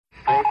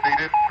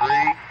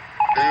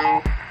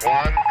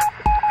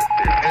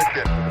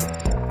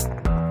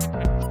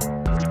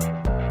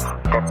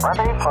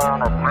ready for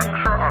an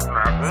adventure of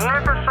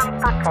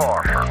magnificent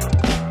proportions.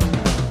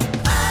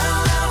 I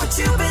don't know what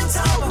you've been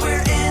told, but we're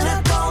in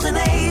a golden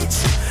age.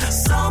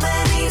 So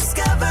many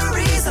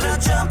discoveries that are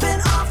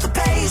jumping off the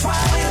page. Wow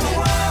in the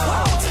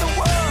world.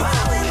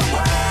 Wow in the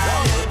world. Wow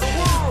in the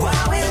world.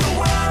 Wow in the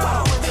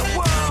world.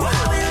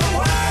 Wow in the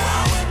world.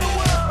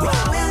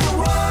 Wow in the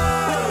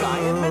world.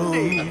 Ryan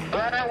Mindy.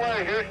 Right away,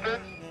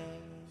 Houston.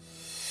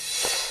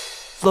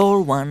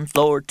 Floor 1,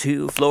 floor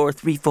 2, floor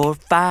 3, 4,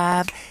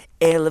 5.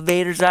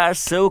 Elevators are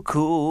so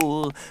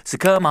cool. So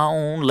come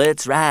on,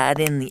 let's ride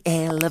in the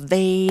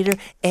elevator.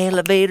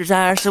 Elevators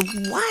are so...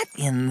 What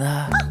in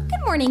the... Oh,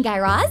 good morning, Guy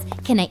Raz.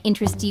 Can I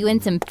interest you in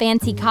some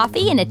fancy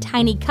coffee in a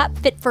tiny cup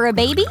fit for a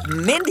baby?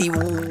 Mindy,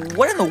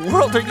 what in the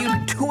world are you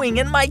doing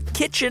in my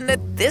kitchen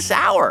at this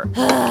hour?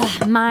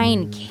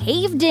 Mine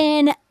caved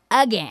in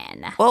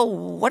again. Well,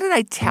 what did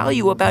I tell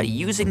you about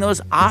using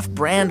those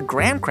off-brand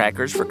graham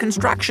crackers for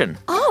construction?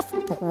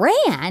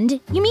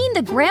 Off-brand? You mean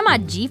the Grandma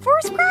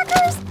G-Force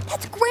crackers?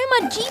 That's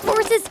Grandma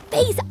G-Force's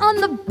face on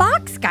the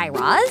box, Guy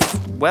Raz.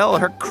 Well,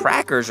 her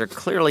crackers are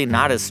clearly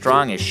not as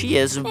strong as she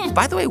is.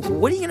 By the way,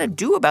 what are you going to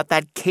do about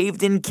that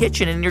caved-in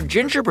kitchen in your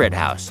gingerbread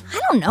house? I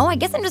don't know. I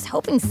guess I'm just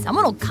hoping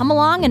someone will come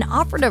along and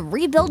offer to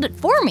rebuild it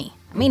for me.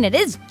 I mean, it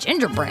is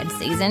gingerbread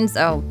season,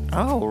 so...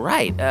 Oh,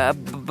 right.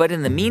 But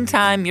in the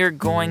meantime, you're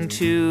going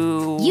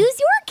to... Use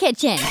your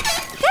kitchen.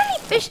 Got any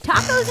fish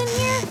tacos in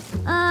here?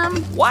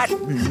 What?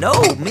 No,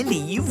 Mindy,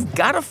 you've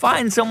got to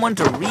find someone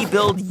to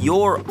rebuild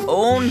your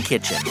own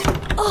kitchen.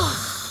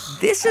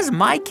 This is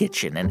my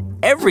kitchen, and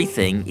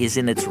everything is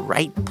in its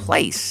right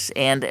place.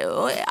 And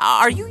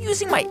are you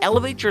using my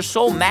Elevate Your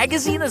Soul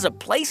magazine as a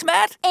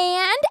placemat?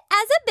 And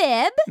as a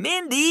bib.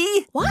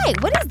 Mindy! Why?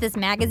 What is this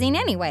magazine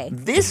anyway?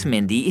 This,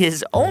 Mindy,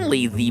 is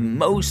only the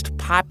most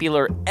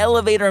popular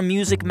elevator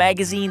music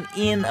magazine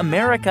in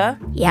America.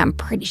 Yeah, I'm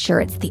pretty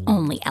sure it's the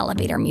only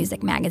elevator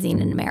music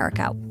magazine in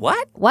America.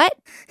 What? What?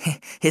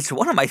 It's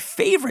one of my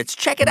favorites.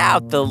 Check it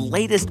out. The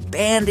latest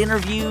band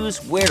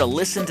interviews, where to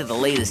listen to the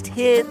latest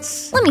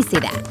hits. Let me see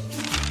that.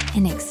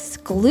 An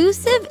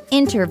exclusive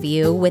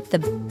interview with the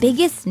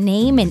biggest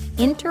name in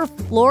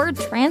interfloor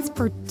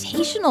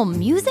transportational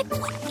music?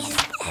 What is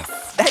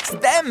this? That's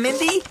them,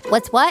 Mindy.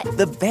 What's what?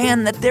 The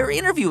band that they're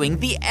interviewing,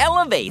 the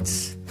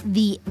Elevates.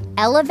 The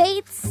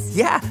Elevates?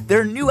 Yeah,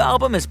 their new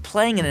album is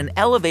playing in an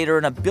elevator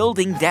in a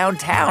building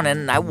downtown,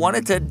 and I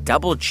wanted to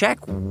double-check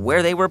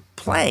where they were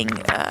playing.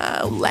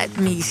 Let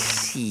me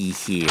see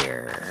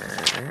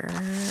here.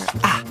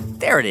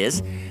 There it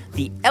is.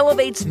 The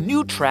Elevate's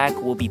new track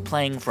will be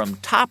playing from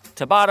top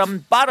to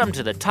bottom, bottom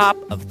to the top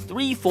of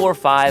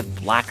 345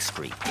 Black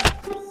Street.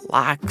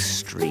 Black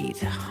Street.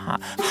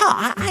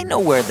 I know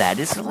where that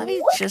is. Let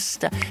me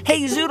just...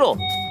 Hey, Zoodle.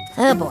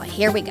 Oh, boy,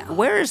 here we go.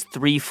 Where is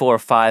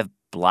 345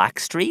 Black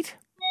Street?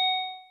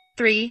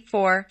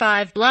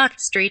 345 Block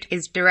Street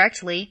is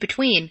directly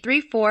between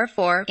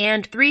 344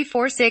 and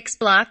 346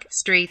 Block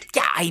Street.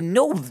 Yeah, I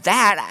know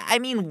that. I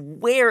mean,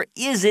 where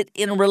is it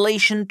in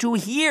relation to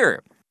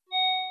here?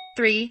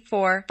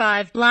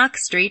 345 Block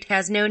Street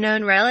has no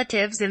known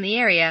relatives in the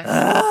area.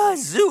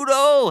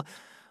 Zoodle!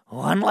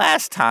 One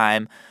last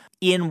time.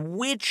 In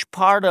which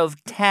part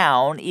of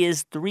town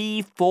is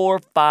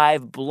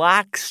 345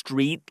 Block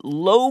Street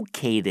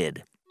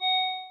located?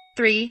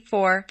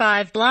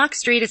 345 Block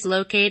Street is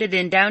located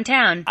in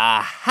downtown.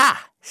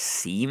 Aha!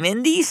 See,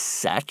 Mindy?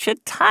 Such a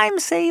time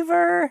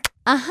saver.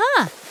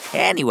 Uh-huh.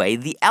 Anyway,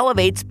 the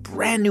Elevate's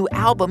brand new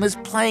album is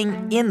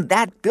playing in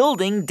that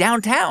building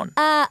downtown.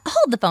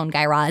 Hold the phone,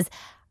 Guy Raz.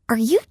 Are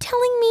you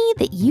telling me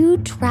that you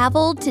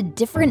traveled to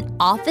different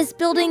office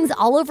buildings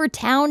all over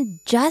town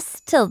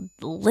just to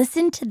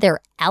listen to their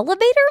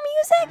elevator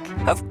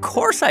music? Of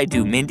course I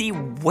do, Mindy.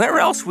 Where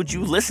else would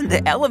you listen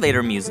to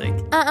elevator music?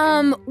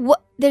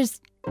 What? There's...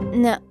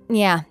 No,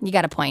 yeah, you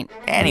got a point.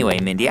 Anyway,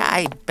 Mindy,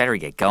 I better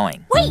get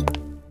going. Wait!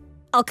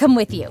 I'll come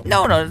with you.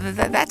 No,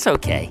 that's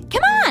okay.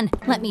 Come on!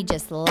 Let me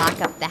just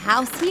lock up the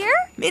house here.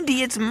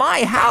 Mindy, it's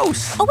my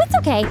house. Oh, it's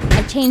okay.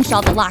 I changed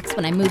all the locks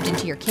when I moved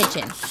into your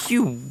kitchen.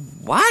 You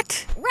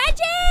what?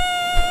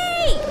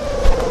 Reggie!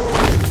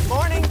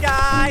 Morning,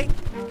 Guy.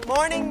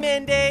 Morning,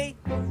 Mindy.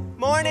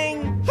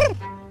 Morning,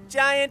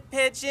 giant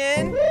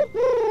pigeon.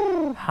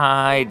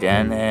 Hi,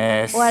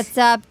 Dennis. What's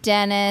up,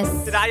 Dennis?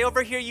 Did I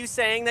overhear you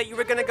saying that you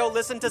were going to go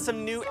listen to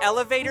some new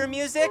elevator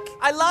music?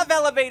 I love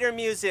elevator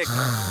music.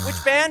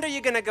 Which band are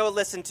you going to go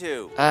listen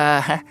to?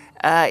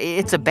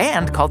 It's a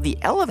band called the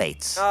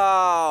Elevates.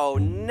 Oh,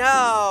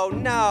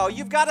 no.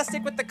 You've got to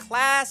stick with the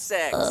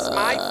classics.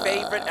 My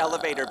favorite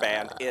elevator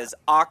band is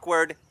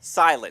Awkward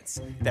Silence.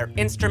 Their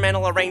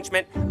instrumental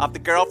arrangement of The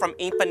Girl from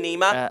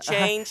Ipanema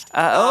changed.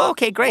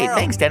 Okay, great. World.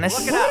 Thanks, Dennis.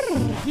 Look it up.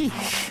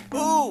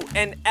 Ooh,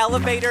 an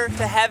elevator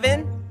to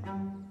heaven?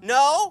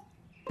 No?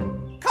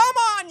 Come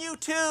on, you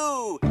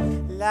two!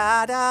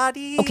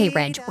 Okay,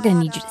 Reg, we're gonna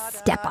need you to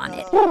step on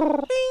it.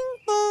 Bing,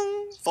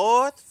 boom.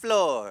 4th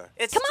floor.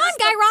 It's Come on,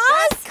 Guy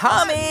Raz!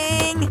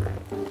 Coming!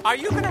 Are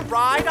you gonna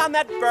ride on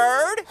that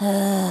bird?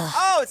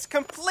 Oh, it's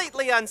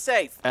completely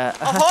unsafe.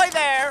 Ahoy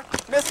there,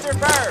 Mr.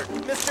 Bird,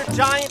 Mr.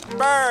 Giant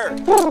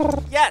Bird.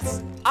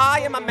 Yes, I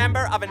am a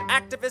member of an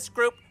activist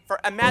group for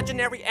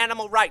imaginary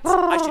animal rights.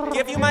 I should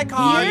give you my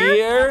card.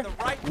 Here The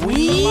right to we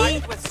be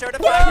provided with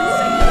certified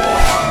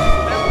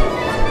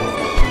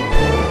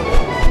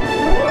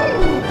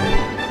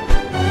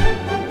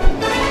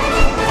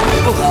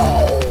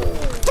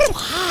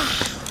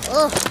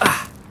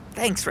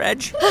Thanks,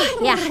 Reg.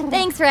 Yeah,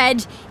 thanks,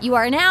 Reg. You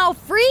are now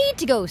free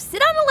to go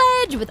sit on a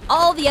ledge with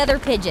all the other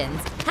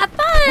pigeons. Have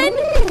fun!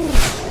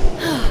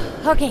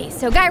 Okay,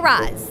 so Guy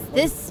Raz,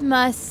 this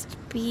must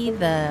be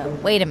the...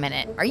 Wait a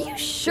minute. Are you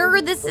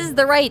sure this is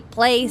the right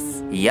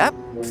place? Yep,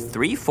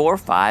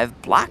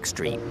 345 Block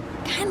Street.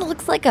 Kind of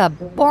looks like a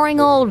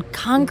boring old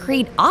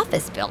concrete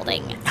office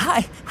building.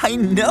 I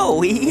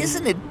know,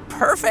 isn't it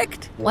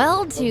perfect?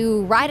 Well,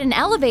 to ride an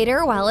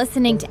elevator while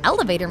listening to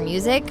elevator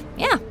music,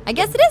 yeah, I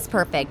guess it is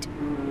perfect.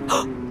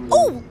 Oh,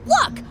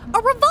 look! A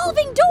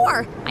revolving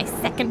door! My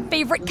second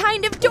favorite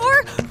kind of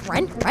door.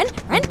 Run.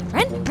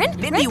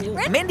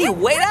 Mindy,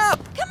 wait up!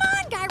 Come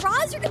on, Guy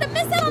Raz, you're gonna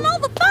miss out on all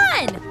the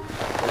fun!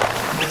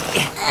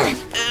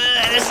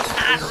 There's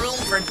not room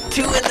for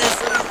two in this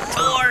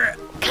door.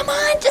 Come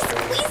on, just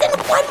squeeze in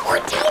one more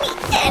tiny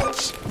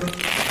inch.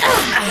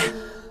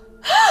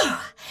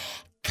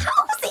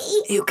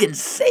 Cozy! You can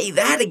say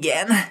that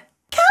again.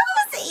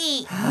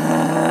 Cozy!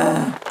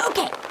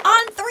 Okay,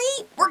 on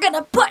 3, we're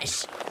gonna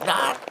push.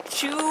 Not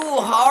too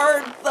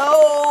hard,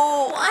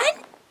 though.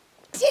 1,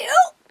 2,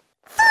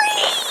 3!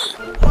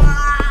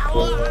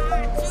 Wow,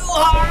 too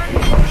hard,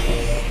 Mindy.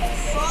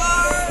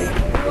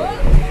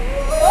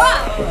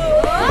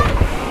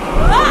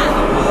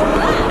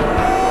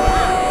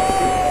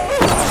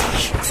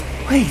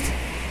 Wait,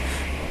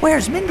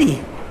 where's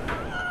Mindy?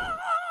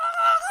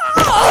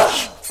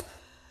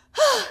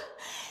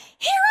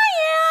 Here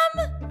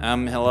I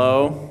am!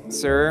 Hello,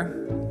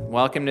 sir.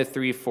 Welcome to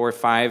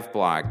 345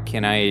 Block.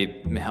 Can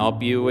I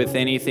help you with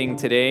anything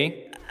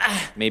today?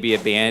 Maybe a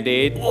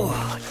Band-Aid?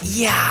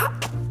 Yeah.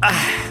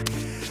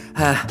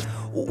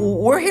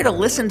 We're here to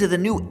listen to the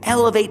new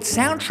Elevate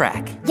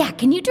soundtrack. Yeah,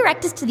 can you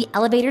direct us to the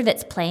elevator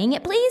that's playing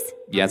it, please?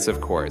 Yes,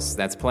 of course.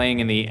 That's playing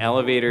in the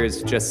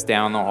elevators just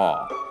down the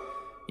hall.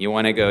 You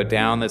want to go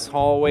down this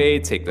hallway,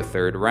 take the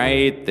third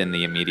right, then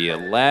the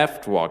immediate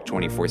left, walk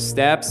 24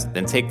 steps,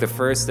 then take the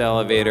first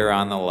elevator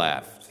on the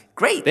left.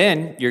 Great.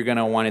 Then you're going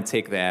to want to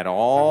take that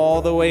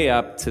all the way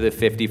up to the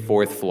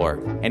 54th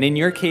floor. And in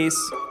your case,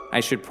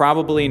 I should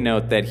probably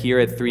note that here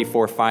at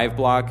 345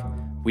 Block,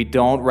 we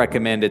don't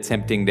recommend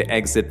attempting to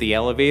exit the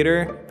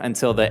elevator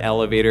until the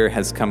elevator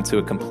has come to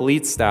a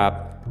complete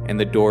stop and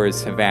the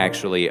doors have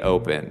actually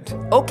opened.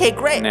 Okay,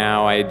 great.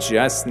 Now, I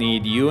just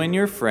need you and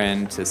your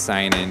friend to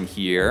sign in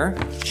here.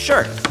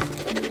 Sure.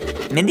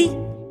 Mindy?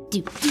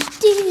 Do,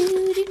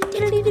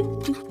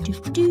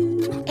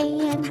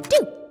 and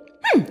do.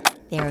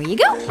 There you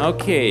go.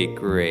 Okay,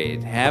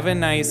 great. Have a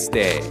nice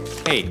day.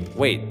 Hey,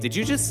 wait, did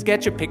you just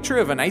sketch a picture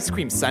of an ice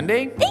cream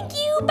sundae? Thank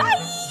you. Bye.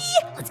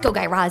 Let's go,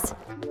 Guy Raz.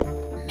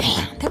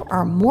 Man, there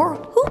are more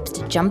hoops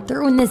to jump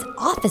through in this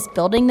office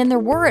building than there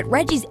were at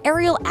Reggie's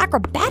aerial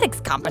acrobatics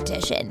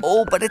competition.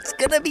 Oh, but it's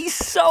gonna be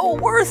so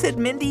worth it,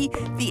 Mindy.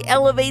 The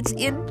Elevate's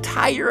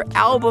entire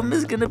album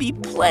is gonna be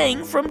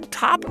playing from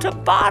top to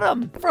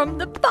bottom. From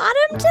the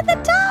bottom to the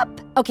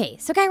top. Okay,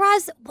 so Guy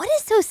Raz, what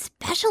is so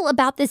special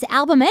about this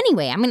album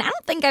anyway? I mean, I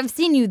don't think I've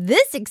seen you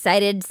this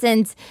excited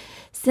since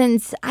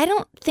I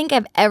don't think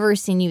I've ever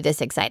seen you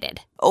this excited.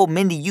 Oh,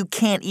 Mindy, you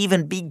can't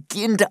even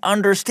begin to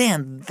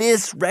understand.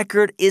 This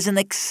record is an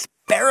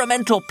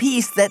experimental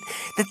piece that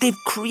they've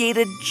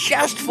created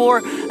just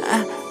for...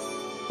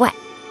 What?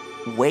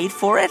 Wait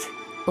for it.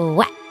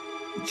 What?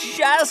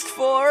 Just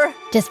for...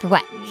 Just for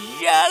what?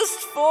 Just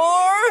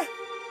for...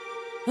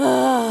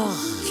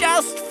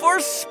 just for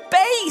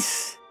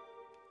space.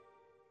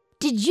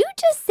 Did you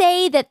just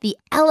say that the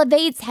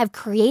Elevates have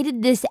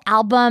created this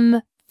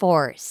album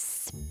for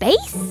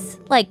space?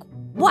 Like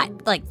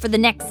what? Like for the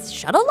next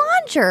shuttle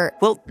launch or?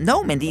 Well,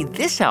 no, Mindy.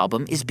 This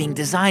album is being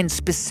designed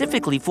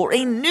specifically for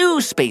a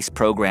new space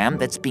program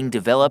that's being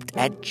developed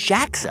at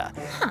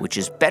JAXA, which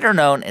is better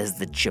known as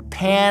the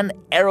Japan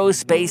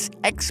Aerospace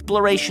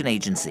Exploration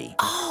Agency.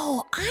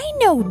 Oh, I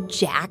know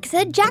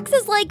JAXA.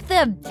 JAXA's like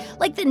the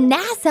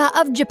NASA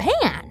of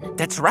Japan.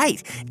 That's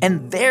right.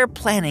 And they're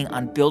planning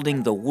on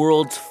building the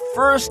world's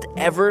first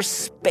ever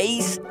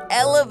space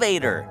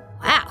elevator.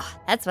 Wow,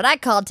 that's what I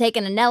call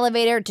taking an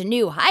elevator to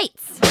new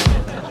heights.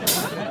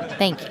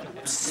 Thank you.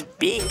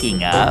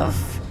 Speaking of,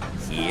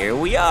 here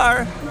we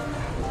are.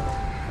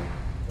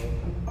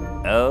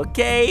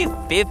 Okay,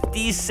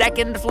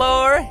 52nd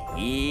floor,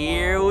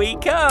 here we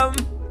come.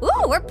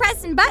 Ooh, we're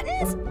pressing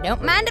buttons.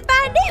 Don't mind if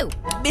I do.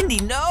 Mindy,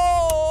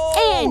 no!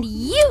 And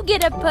you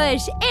get a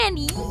push, and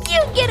you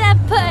get a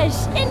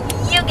push, and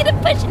you get a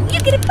push, and you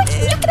get a push, and you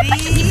get a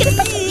push, and you get a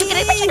push, and you get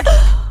a push.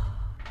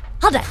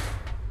 Hold on.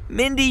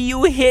 Mindy,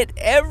 you hit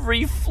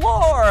every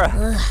floor.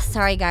 Ugh,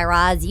 sorry, Guy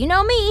Raz. You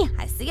know me.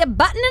 I see a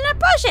button and I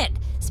push it.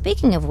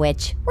 Speaking of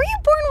which, were you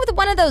born with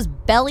one of those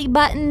belly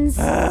buttons?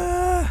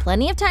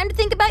 Plenty of time to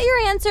think about your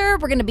answer.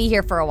 We're going to be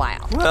here for a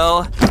while.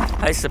 Well,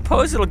 I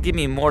suppose it'll give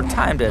me more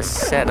time to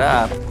set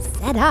up.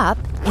 Set up?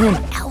 In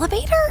an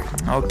elevator?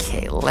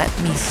 Okay, let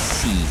me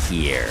see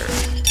here.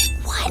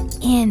 What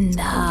in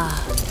the...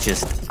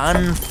 Just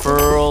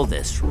unfurl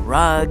this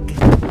rug.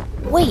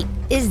 Wait,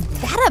 is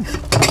that a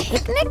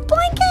picnic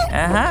blanket?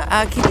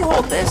 Can you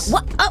hold this?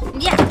 What? Oh,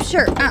 yeah,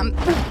 sure.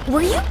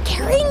 Were you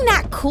carrying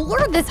that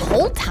cooler this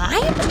whole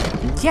time?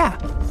 Yeah.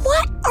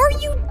 What are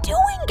you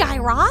doing, Guy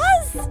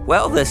Raz?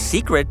 Well, the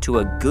secret to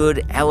a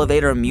good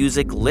elevator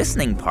music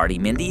listening party,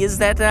 Mindy, is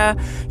that,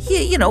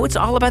 it's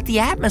all about the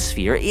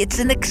atmosphere. It's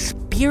an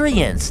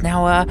experience.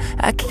 Now,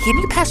 can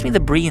you pass me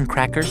the brie and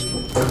crackers?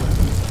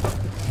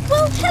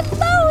 Well,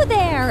 hello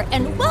there,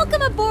 and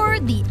welcome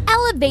aboard the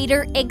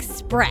Elevator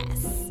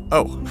Express.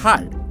 Oh,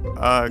 hi.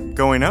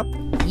 Going up?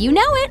 You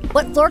know it.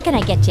 What floor can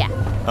I get you?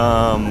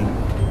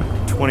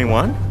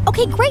 21?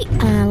 Okay, great.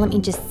 Let me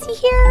just see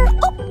here.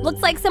 Oh,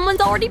 looks like someone's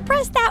already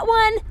pressed that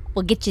one.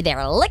 We'll get you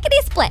there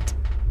lickety-split.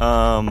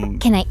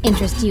 Can I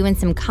interest you in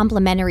some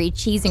complimentary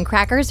cheese and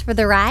crackers for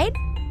the ride?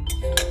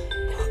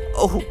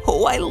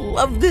 Oh, I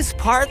love this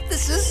part.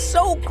 This is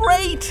so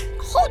great.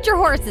 Hold your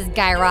horses,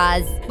 Guy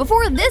Raz.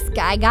 Before this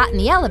guy got in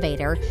the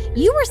elevator,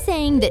 you were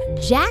saying that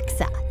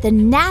JAXA, the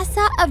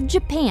NASA of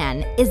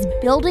Japan, is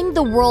building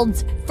the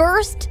world's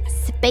first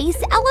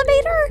space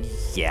elevator?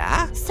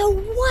 Yeah? So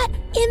what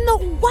in the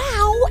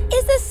wow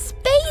is a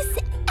space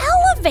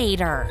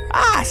elevator?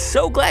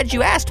 So glad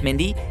you asked,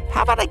 Mindy.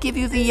 How about I give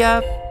you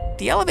the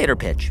elevator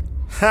pitch?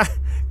 Ha!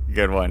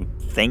 Good one.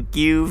 Thank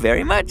you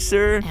very much,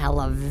 sir.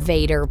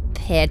 Elevator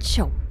pitch.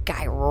 Oh,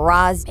 Guy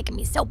Raz, making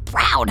me so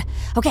proud.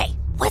 Okay,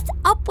 what's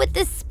up with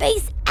this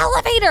space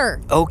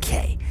elevator?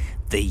 Okay,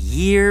 the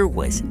year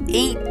was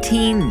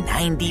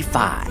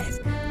 1895.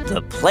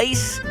 The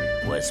place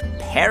was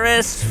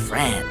Paris,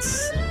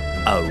 France.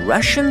 A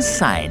Russian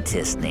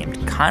scientist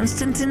named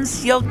Konstantin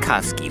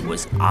Tsiolkovsky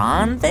was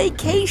on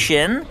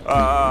vacation.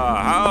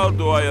 How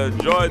do I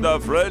enjoy the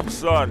French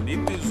sun?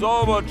 It is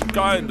so much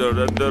kinder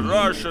than the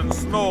Russian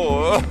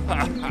snow.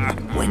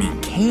 When he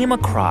came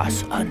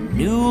across a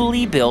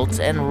newly built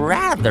and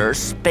rather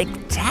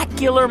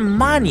spectacular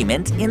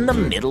monument in the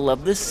middle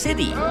of the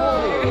city.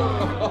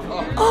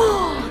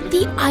 Oh,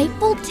 the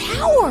Eiffel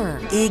Tower.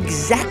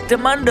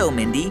 Exactamundo,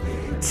 Mindy.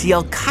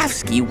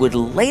 Tsiolkovsky would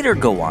later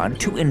go on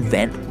to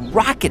invent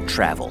rocket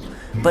travel.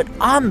 But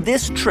on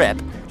this trip,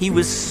 he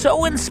was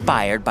so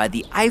inspired by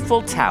the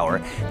Eiffel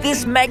Tower,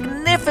 this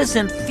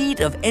magnificent feat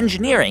of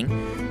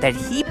engineering, that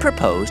he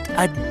proposed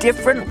a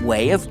different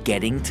way of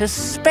getting to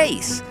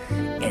space.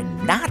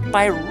 And not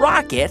by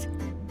rocket,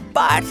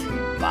 but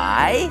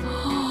by...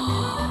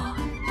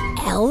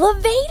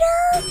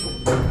 elevator?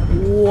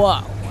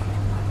 Whoa.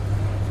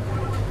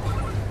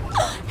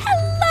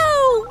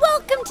 Hello,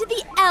 welcome to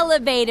the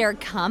elevator.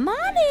 Come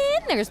on in.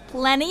 There's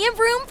plenty of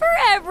room for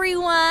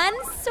everyone.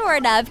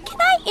 Sort of. Can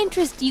I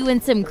interest you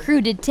in some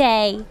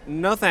crudité?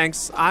 No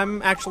thanks.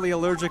 I'm actually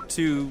allergic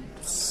to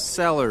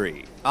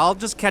celery. I'll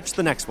just catch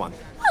the next one.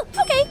 Oh,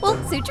 okay. Well,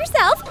 suit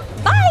yourself.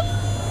 Bye.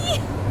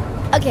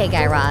 Okay,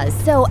 Guy Raz,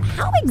 so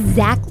how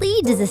exactly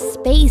does a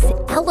space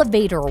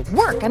elevator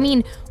work? I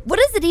mean, what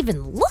does it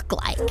even look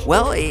like?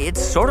 Well, it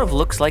sort of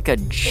looks like a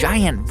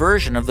giant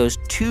version of those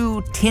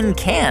two tin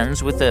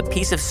cans with a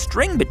piece of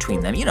string between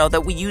them,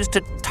 that we use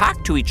to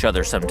talk to each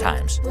other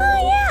sometimes. Oh,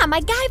 yeah,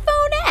 my Guy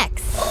Phone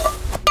X.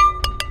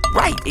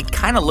 Right, it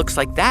kind of looks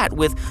like that,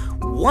 with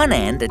one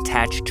end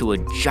attached to a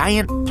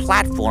giant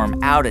platform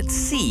out at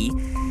sea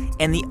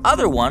and the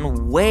other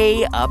one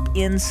way up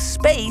in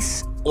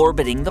space,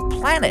 orbiting the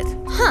planet.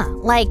 Huh,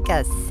 like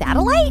a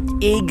satellite?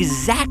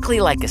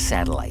 Exactly like a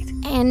satellite.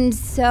 And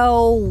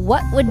so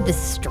what would the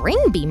string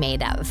be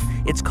made of?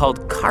 It's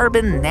called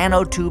carbon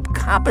nanotube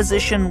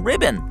composition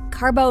ribbon.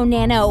 Carbo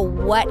nano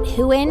what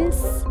whoins?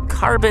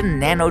 Carbon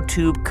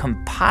nanotube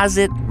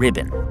composite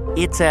ribbon.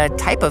 It's a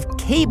type of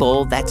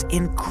cable that's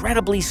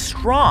incredibly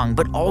strong,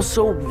 but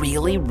also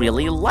really,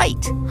 really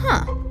light.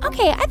 Huh,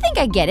 okay, I think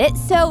I get it.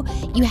 So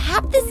you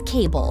have this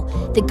cable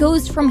that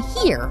goes from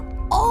here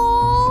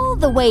all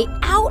the way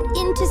out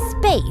into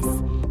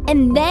space,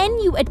 and then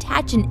you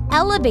attach an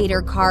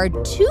elevator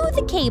card to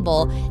the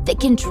cable that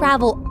can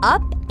travel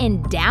up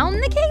and down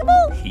the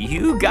cable?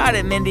 You got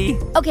it, Mindy.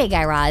 Okay,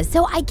 Guy Raz,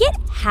 so I get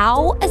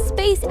how a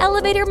space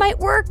elevator might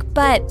work,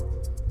 but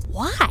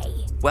why?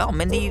 Well,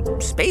 Mindy,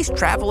 space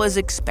travel is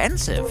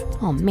expensive.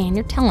 Oh, man,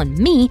 you're telling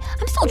me.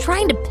 I'm still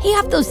trying to pay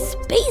off those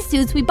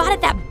spacesuits we bought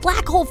at that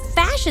black hole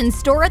fashion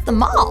store at the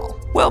mall.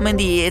 Well,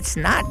 Mindy, it's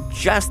not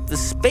just the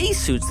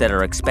spacesuits that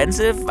are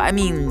expensive. I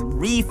mean,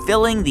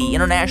 refilling the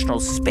International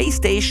Space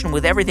Station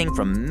with everything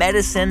from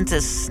medicine to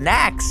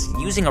snacks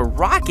using a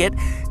rocket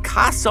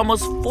costs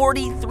almost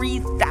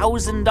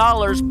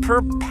 $43,000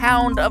 per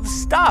pound of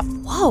stuff.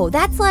 Whoa,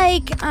 that's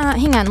like,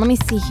 hang on, let me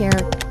see here.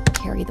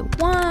 carry the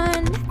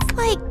one.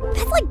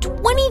 That's like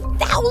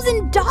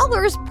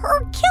 $20,000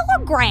 per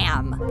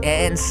kilogram.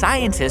 And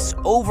scientists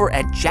over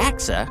at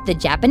JAXA, The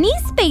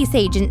Japanese Space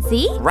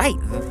Agency. right,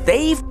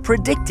 they've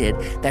predicted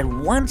that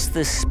once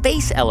the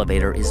space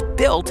elevator is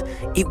built,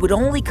 it would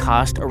only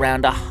cost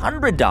around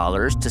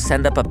 $100 to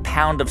send up a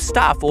pound of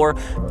stuff, or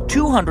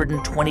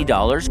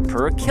 $220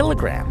 per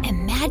kilogram.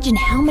 Imagine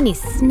how many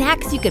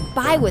snacks you could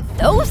buy with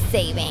those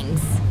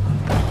savings.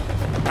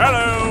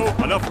 Hello!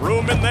 Enough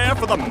room in there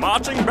for the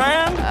marching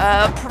band?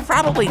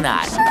 Probably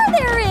not. Sure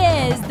there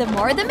is. The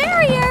more the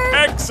merrier.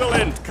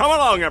 Excellent! Come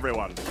along,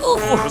 everyone.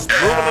 Just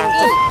move a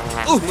little.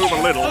 Just move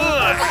a little.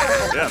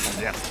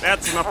 Yes,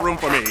 that's enough room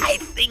for me. I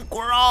think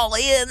we're all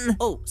in.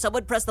 Oh,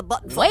 someone press the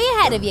button. Way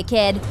ahead of you,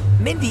 kid.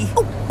 Mindy.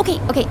 Oh, okay.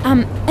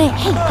 Hey,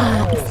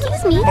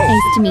 excuse me.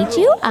 Nice to meet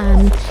you.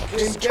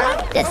 Just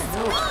trying to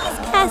squeeze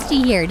past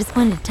you here. Just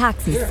wanted to talk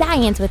some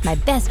science with my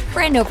best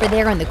friend over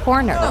there in the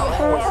corner.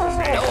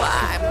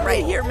 I'm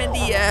right here,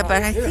 Mindy,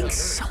 but I think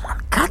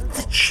someone got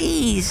the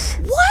cheese.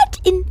 What?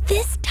 In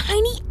this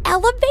tiny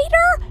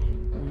elevator?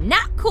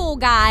 Not cool,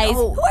 guys.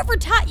 No. Whoever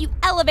taught you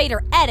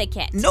elevator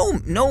etiquette?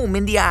 No,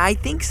 Mindy, I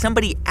think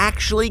somebody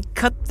actually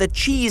cut the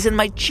cheese in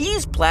my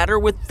cheese platter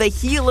with the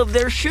heel of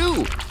their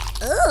shoe.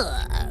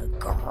 Ugh,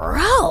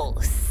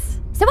 gross.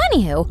 So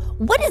anywho,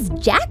 what does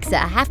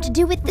JAXA have to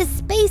do with this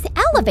space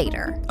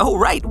elevator? Oh,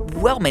 right.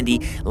 Well,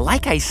 Mindy,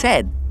 like I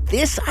said,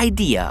 this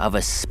idea of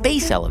a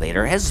space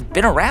elevator has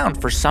been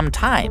around for some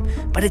time,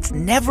 but it's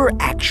never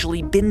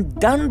actually been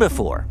done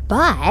before.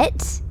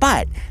 But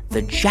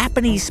the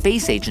Japanese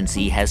Space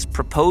Agency has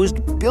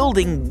proposed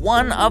building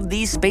one of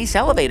these space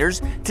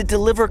elevators to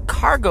deliver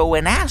cargo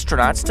and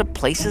astronauts to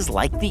places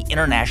like the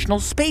International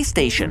Space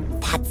Station.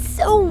 that's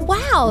so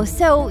wow.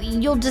 So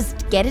you'll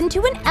just get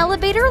into an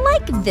elevator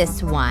like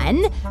this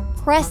one,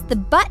 press the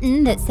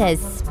button that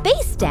says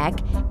Space Deck,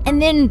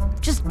 and then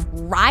just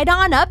ride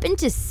on up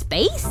into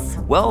space?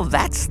 Well,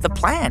 that's the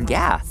plan,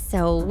 yeah.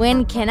 So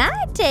when can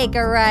I take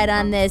a ride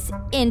on this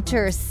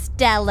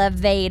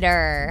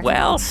interstellavator?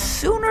 Well,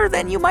 sooner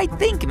than you might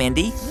think,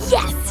 Mindy.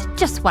 Yes,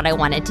 just what I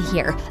wanted to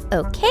hear.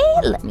 Okay,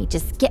 let me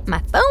just get my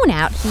phone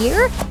out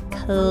here.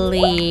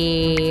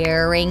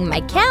 Clearing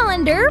my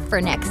calendar for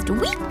next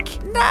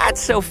week. Not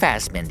so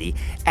fast, Mindy.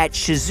 At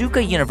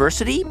Shizuoka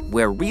University,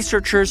 where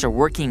researchers are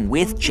working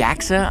with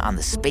JAXA on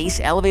the space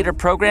elevator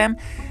program,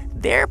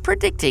 they're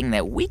predicting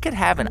that we could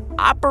have an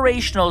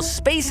operational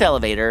space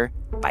elevator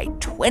by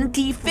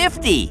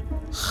 2050.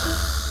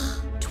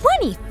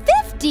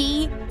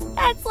 2050?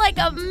 That's like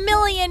a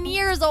million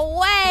years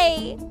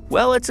away.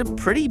 Well, it's a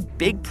pretty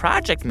big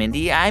project,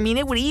 Mindy. I mean,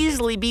 it would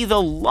easily be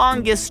the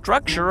longest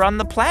structure on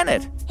the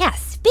planet. Yeah,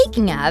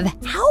 speaking of,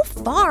 how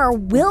far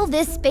will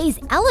this space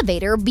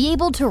elevator be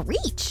able to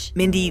reach?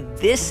 Mindy,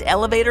 this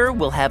elevator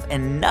will have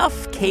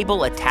enough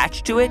cable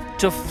attached to it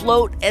to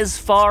float as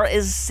far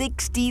as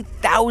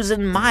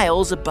 60,000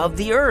 miles above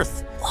the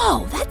Earth.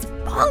 Whoa, that's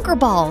bonker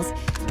balls.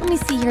 Let me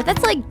see here.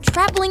 That's like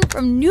traveling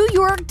from New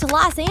York to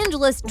Los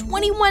Angeles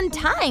 21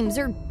 times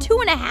or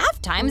 2.5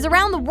 times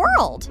around the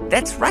world.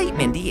 That's right,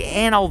 Mindy.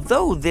 And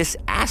although this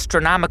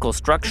astronomical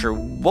structure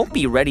won't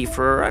be ready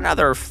for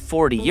another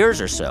 40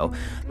 years or so,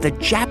 the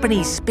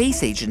Japanese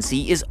Space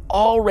Agency is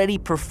already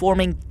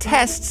performing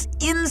tests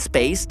in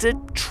space to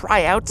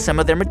try out some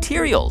of their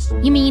materials.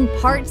 You mean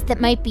parts that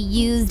might be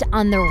used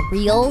on the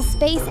real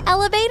space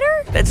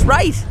elevator? That's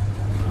right.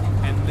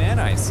 And then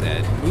I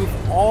said, move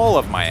all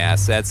of my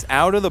assets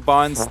out of the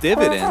bond's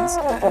dividends.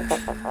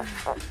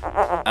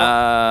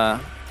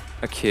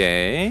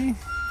 Okay.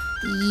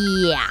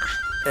 Yeah.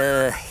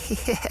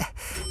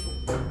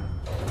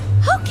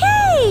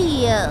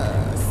 Okay.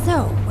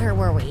 So, where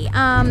were we?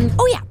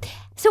 Oh, yeah.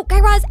 So,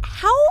 Guy Raz,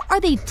 how are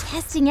they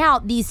testing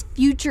out these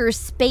future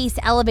space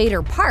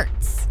elevator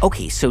parts?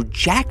 Okay, so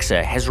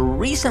JAXA has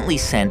recently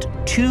sent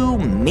 2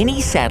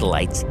 mini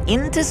satellites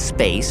into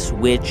space,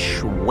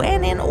 which,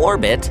 when in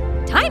orbit...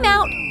 Time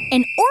out.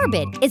 An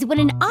orbit is when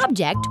an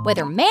object,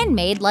 whether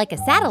man-made like a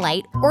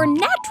satellite or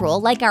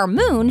natural like our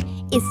moon,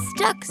 is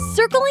stuck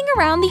circling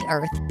around the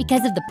Earth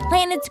because of the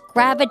planet's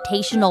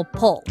gravitational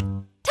pull.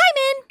 Time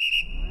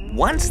in.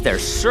 Once they're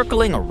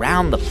circling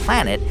around the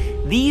planet,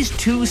 these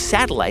 2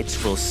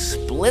 satellites will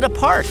split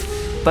apart.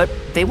 But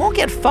they won't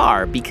get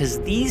far because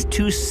these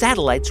 2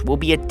 satellites will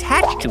be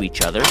attached to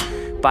each other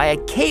by a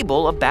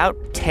cable about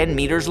 10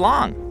 meters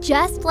long.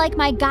 Just like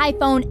my Guy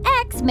Phone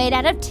X made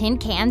out of tin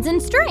cans and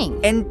string.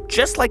 And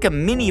just like a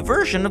mini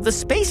version of the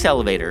space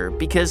elevator,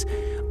 because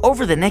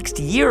over the next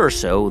year or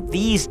so,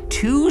 these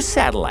 2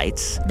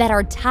 satellites... that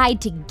are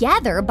tied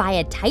together by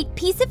a tight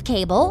piece of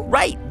cable.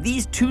 Right,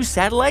 these 2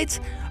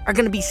 satellites are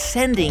going to be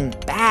sending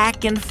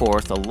back and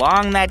forth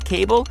along that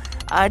cable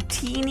a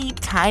teeny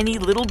tiny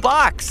little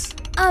box.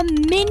 A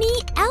mini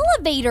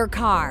elevator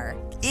car.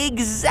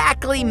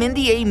 Exactly,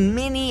 Mindy, a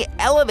mini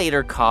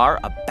elevator car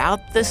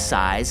about the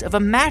size of a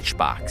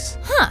matchbox.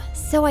 Huh,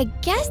 so I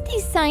guess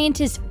these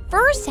scientists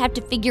first have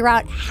to figure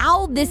out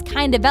how this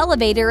kind of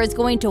elevator is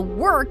going to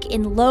work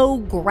in low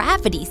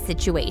gravity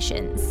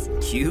situations.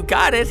 You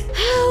got it.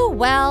 Oh,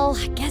 well,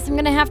 I guess I'm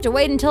going to have to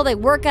wait until they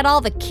work out all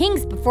the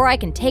kinks before I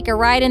can take a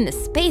ride in the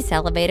space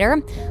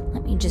elevator.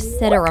 Let me just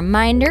set a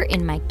reminder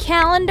in my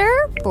calendar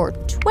for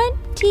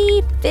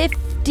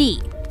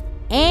 2050.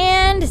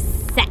 And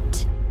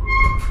set.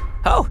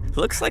 Oh,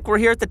 looks like we're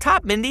here at the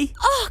top, Mindy.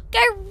 Oh, Guy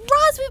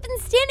Raz, we've been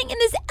standing in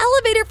this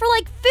elevator for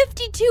like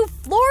 52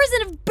 floors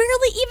and have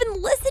barely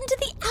even listened to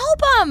the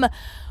album.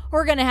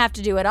 We're going to have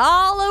to do it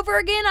all over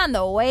again on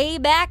the way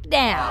back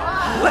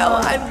down.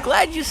 Well, I'm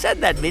glad you said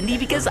that, Mindy,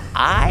 because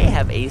I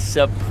have a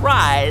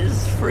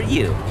surprise for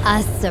you.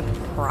 A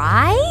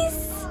surprise?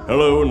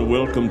 Hello and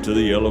welcome to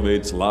the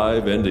Elevates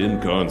Live and in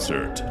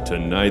Concert.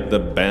 Tonight the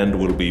band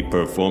will be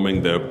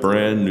performing their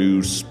brand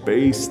new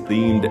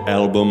space-themed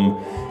album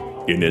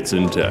in its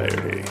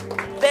entirety.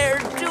 They're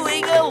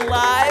doing a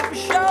live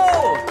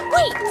show!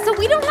 Wait, so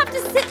we don't have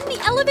to sit in the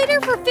elevator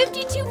for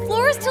 52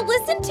 floors to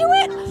listen to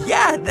it?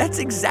 Yeah, that's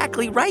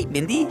exactly right,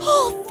 Mindy.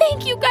 Oh,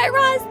 thank you, Guy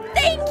Raz.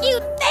 Thank you,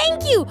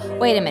 thank you.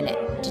 Wait a minute.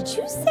 Did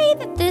you say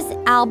that this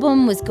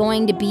album was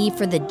going to be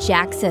for the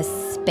JAXA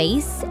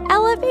space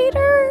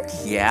elevator?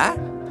 Yeah?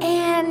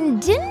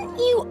 And didn't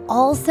you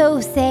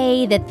also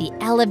say that the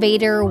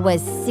elevator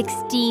was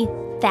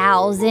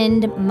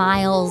 60,000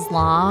 miles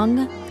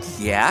long?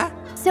 Yeah?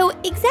 So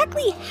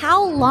exactly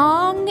how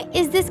long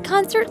is this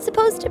concert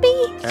supposed to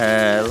be?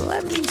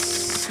 Let me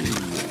see.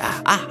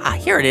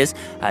 Here it is.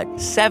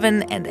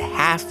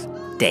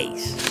 7.5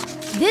 days.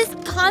 This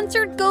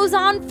concert goes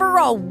on for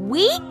a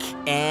week?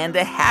 And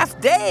a half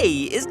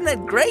day. Isn't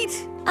that great?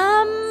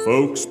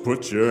 Folks,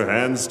 put your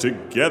hands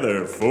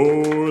together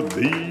for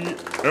the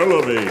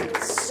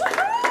Elevates.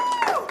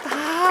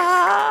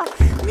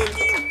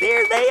 Mindy,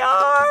 there they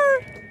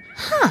are.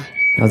 Huh.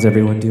 How's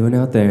everyone doing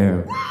out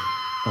there?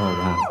 Oh,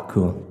 wow,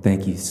 cool.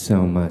 Thank you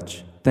so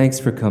much. Thanks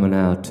for coming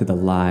out to the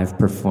live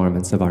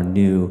performance of our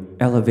new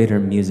elevator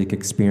music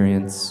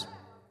experience,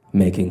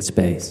 Making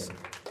Space.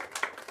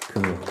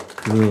 Cool,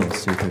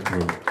 super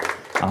cool.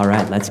 All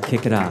right, let's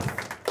kick it off.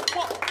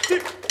 1, 2,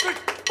 3,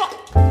 4.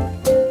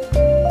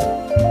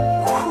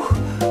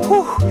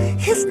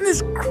 Isn't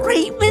this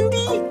great,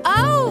 Mindy?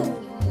 Oh,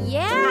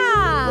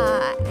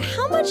 yeah.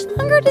 How much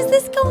longer does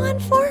this go on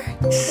for?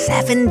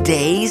 7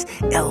 days,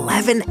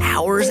 11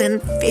 hours,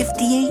 and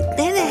 58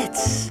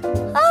 minutes.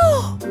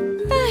 Oh.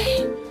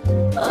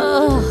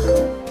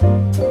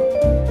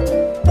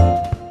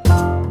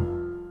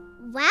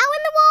 Wow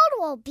in the World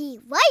will be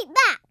right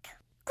back.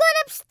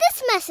 Grown-ups,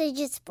 this message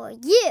is for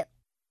you.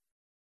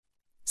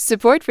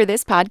 Support for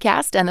this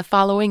podcast and the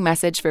following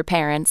message for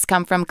parents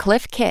come from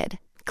Cliff Kid.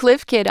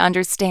 Cliff Kid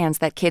understands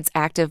that kids'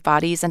 active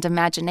bodies and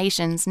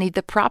imaginations need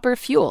the proper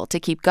fuel to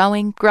keep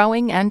going,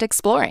 growing, and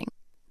exploring.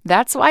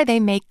 That's why they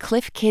make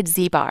Cliff Kid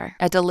Z-Bar,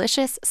 a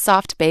delicious,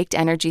 soft-baked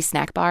energy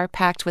snack bar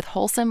packed with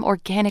wholesome,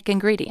 organic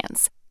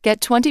ingredients.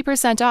 Get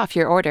 20% off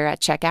your order at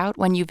checkout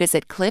when you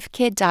visit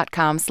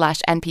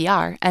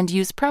cliffkid.com/NPR and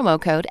use promo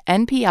code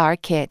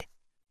NPRKID.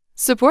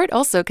 Support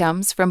also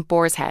comes from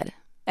Boar's Head.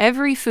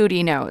 Every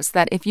foodie knows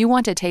that if you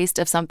want a taste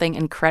of something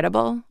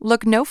incredible,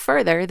 look no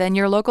further than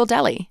your local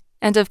deli.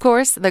 And of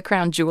course, the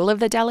crown jewel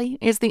of the deli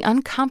is the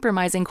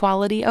uncompromising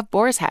quality of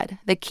Boar's Head,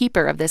 the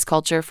keeper of this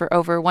culture for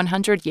over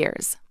 100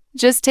 years.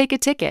 Just take a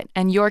ticket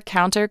and your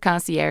counter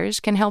concierge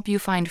can help you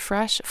find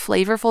fresh,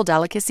 flavorful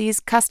delicacies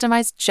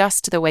customized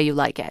just the way you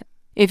like it.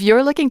 If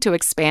you're looking to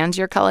expand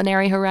your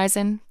culinary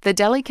horizon, the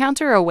deli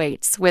counter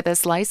awaits with a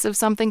slice of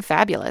something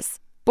fabulous.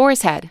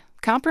 Boar's Head.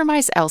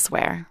 Compromise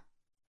elsewhere.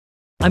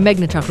 I'm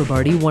Meghna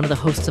Chakrabarty, one of the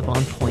hosts of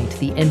On Point,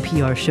 the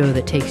NPR show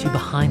that takes you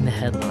behind the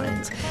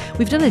headlines.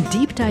 We've done a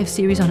deep dive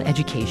series on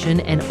education,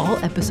 and all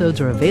episodes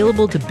are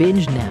available to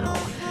binge now.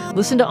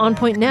 Listen to On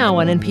Point now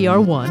on NPR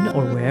One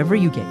or wherever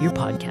you get your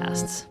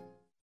podcasts.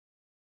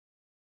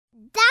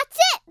 That's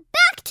it.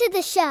 Back to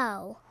the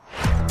show.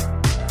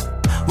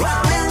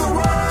 Wow in the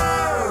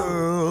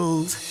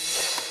world.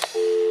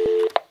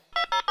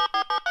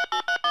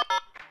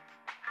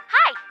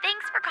 Hi,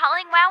 thanks for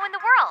calling Wow in the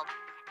World.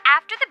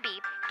 After the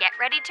beep, get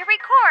ready to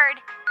record.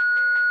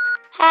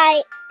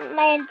 Hi,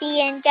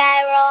 Mindy and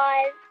Guy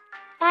Raz.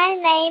 My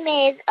name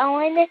is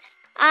Owen.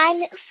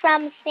 I'm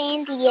from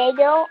San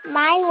Diego.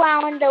 My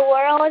wow in the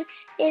world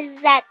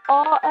is that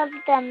all of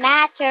the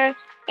matter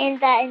in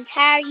the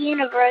entire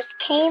universe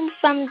came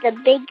from the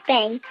Big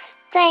Bang.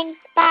 Thanks,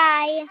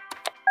 bye.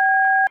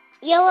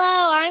 Hello,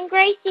 I'm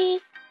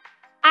Gracie.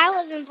 I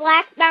live in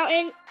Black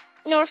Mountain,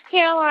 North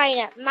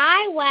Carolina.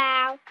 My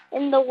wow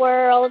in the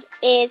world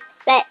is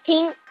that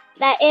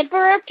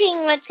emperor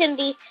penguins can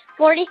be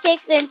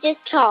 46 inches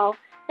tall.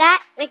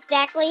 That's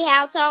exactly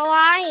how tall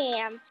I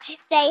am.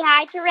 Say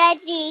hi to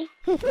Reggie.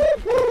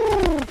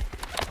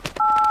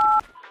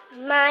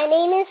 My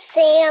name is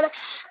Sam.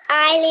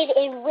 I live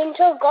in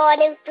Winter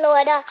Garden,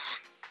 Florida.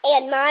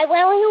 And my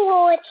wow in the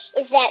world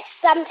is that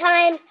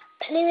sometimes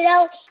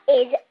Pluto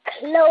is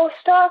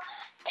closer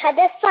to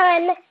the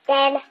sun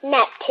than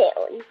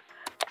Neptune.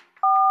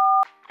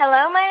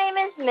 Hello, my name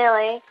is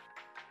Millie.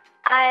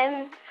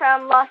 I'm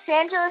from Los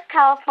Angeles,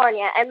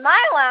 California, and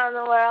my wow in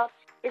the world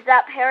is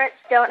that parrots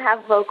don't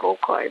have vocal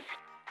cords.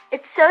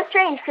 It's so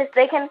strange because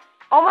they can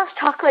almost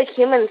talk like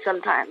humans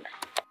sometimes.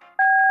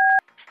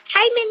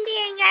 Hi, Mindy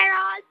and Guy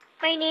Raz.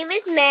 My name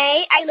is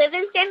May. I live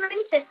in San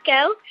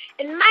Francisco,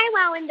 and my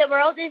wow in the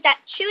world is that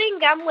chewing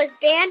gum was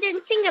banned in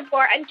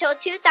Singapore until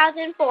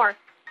 2004.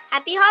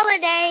 Happy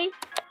holidays!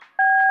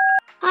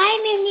 Hi,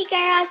 Mindy,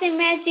 Guy Raz, and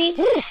Reggie.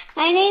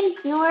 My name's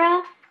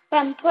Nora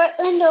from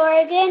Portland,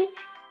 Oregon,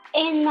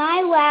 and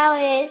my wow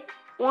is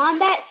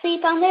wombats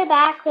sleep on their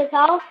back with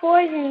all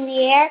fours in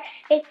the air.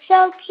 It's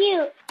so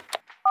cute.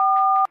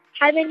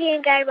 Hi, Mindy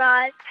and Guy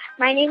Raz.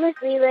 My name is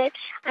Leland.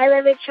 I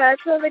live in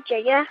Charlottesville,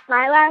 Virginia.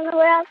 My wow in the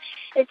world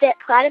is that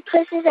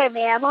platypuses are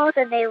mammals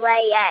and they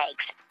lay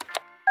eggs.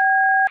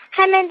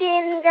 Hi, Mindy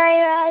and Guy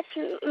Raz.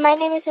 My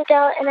name is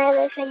Adele, and I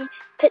live in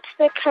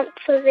Pittsburgh,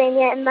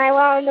 Pennsylvania. And my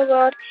wow in the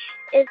world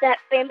is that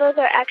rainbows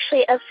are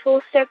actually a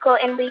full circle,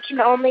 and we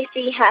can only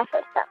see half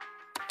of them.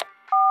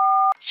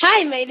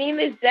 Hi, my name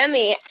is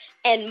Demi,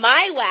 and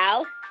my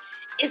wow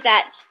is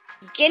that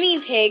guinea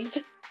pigs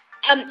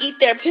eat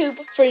their poop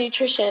for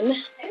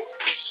nutrition.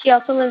 She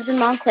also lives in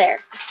Montclair.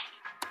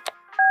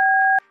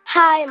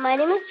 Hi, my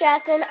name is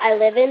Jasmine. I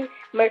live in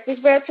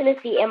Murfreesboro,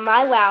 Tennessee, and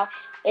my wow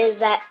is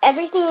that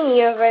everything in the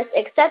universe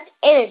except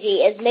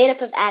energy is made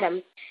up of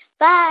atoms.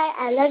 Bye.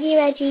 I love you,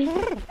 Reggie.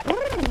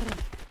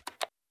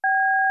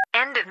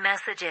 End of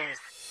messages.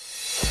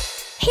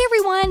 Hey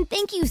everyone,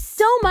 thank you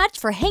so much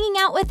for hanging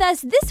out with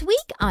us this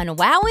week on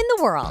Wow in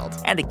the World.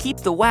 And to keep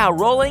the wow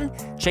rolling,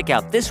 check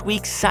out this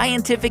week's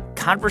scientific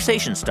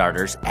conversation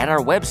starters at our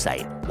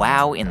website,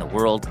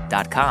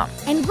 wowintheworld.com.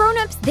 And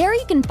grown-ups, there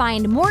you can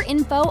find more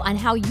info on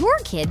how your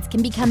kids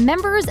can become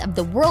members of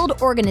the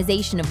World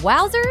Organization of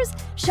Wowzers,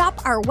 shop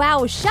our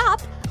Wow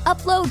shop,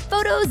 upload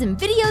photos and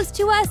videos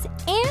to us,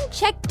 and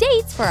check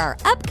dates for our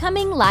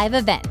upcoming live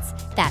events.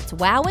 That's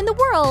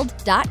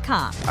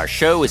wowintheworld.com. Our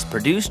show is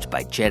produced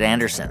by Jed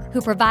Anderson,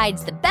 who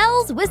provides the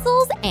bells,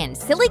 whistles, and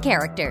silly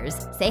characters.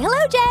 Say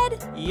hello,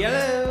 Jed.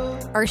 Hello.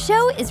 Our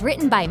show is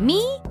written by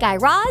me, Guy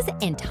Raz,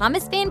 and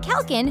Thomas Van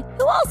Kalken,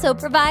 who also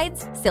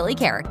provides silly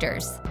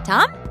characters.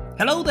 Tom?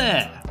 Hello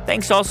there.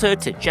 Thanks also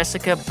to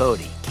Jessica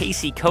Bodie,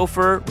 Casey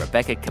Kofer,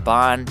 Rebecca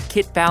Caban,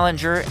 Kit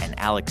Ballinger, and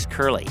Alex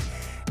Curley.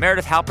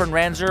 Meredith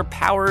Halpern-Ranzer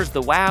powers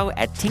the wow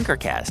at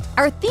Tinkercast.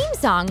 Our theme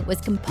song was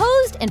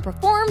composed and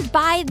performed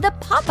by The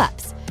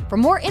Pop-Ups. For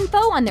more info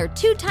on their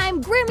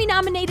 2-time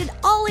Grammy-nominated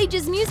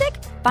all-ages music,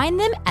 find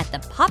them at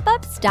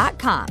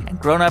thepopups.com. And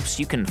grown-ups,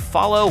 you can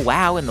follow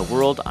Wow in the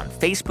World on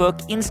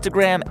Facebook,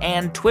 Instagram,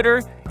 and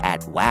Twitter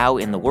at Wow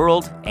in the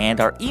World. And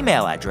our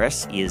email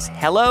address is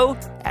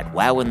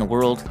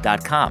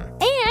hello@wowintheworld.com.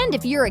 And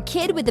if you're a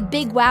kid with a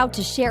big wow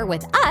to share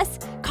with us,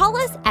 call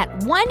us at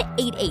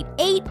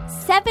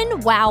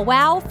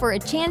 1-888-7-WOW-WOW for a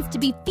chance to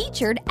be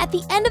featured at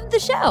the end of the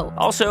show.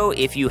 Also,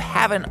 if you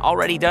haven't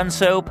already done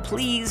so,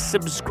 please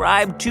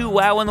subscribe to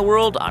Wow in the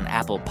World on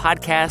Apple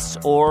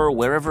Podcasts or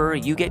wherever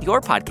you get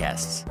your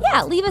podcasts.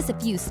 Yeah, leave us a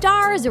few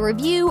stars, a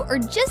review, or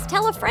just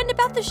tell a friend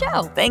about the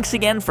show. Thanks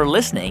again for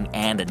listening,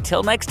 and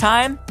until next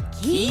time,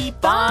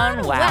 keep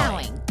on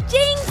wowing.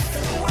 Jinx!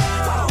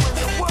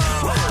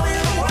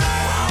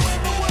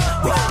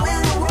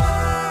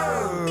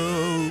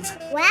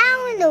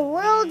 Wow in the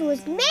World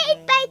was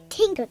made by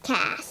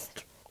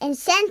Tinkercast and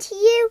sent to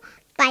you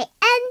by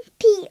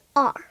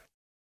NPR.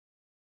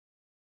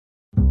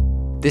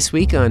 This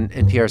week on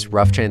NPR's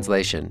Rough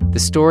Translation, the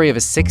story of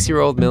a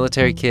 6-year-old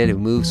military kid who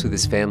moves with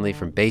his family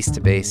from base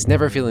to base,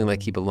 never feeling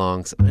like he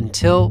belongs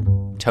until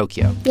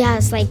Tokyo. Yeah,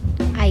 it's like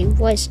I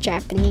was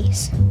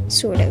Japanese,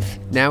 sort of.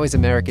 Now his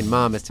American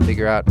mom has to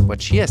figure out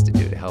what she has to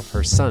do to help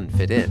her son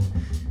fit in.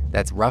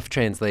 That's Rough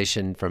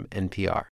Translation from NPR.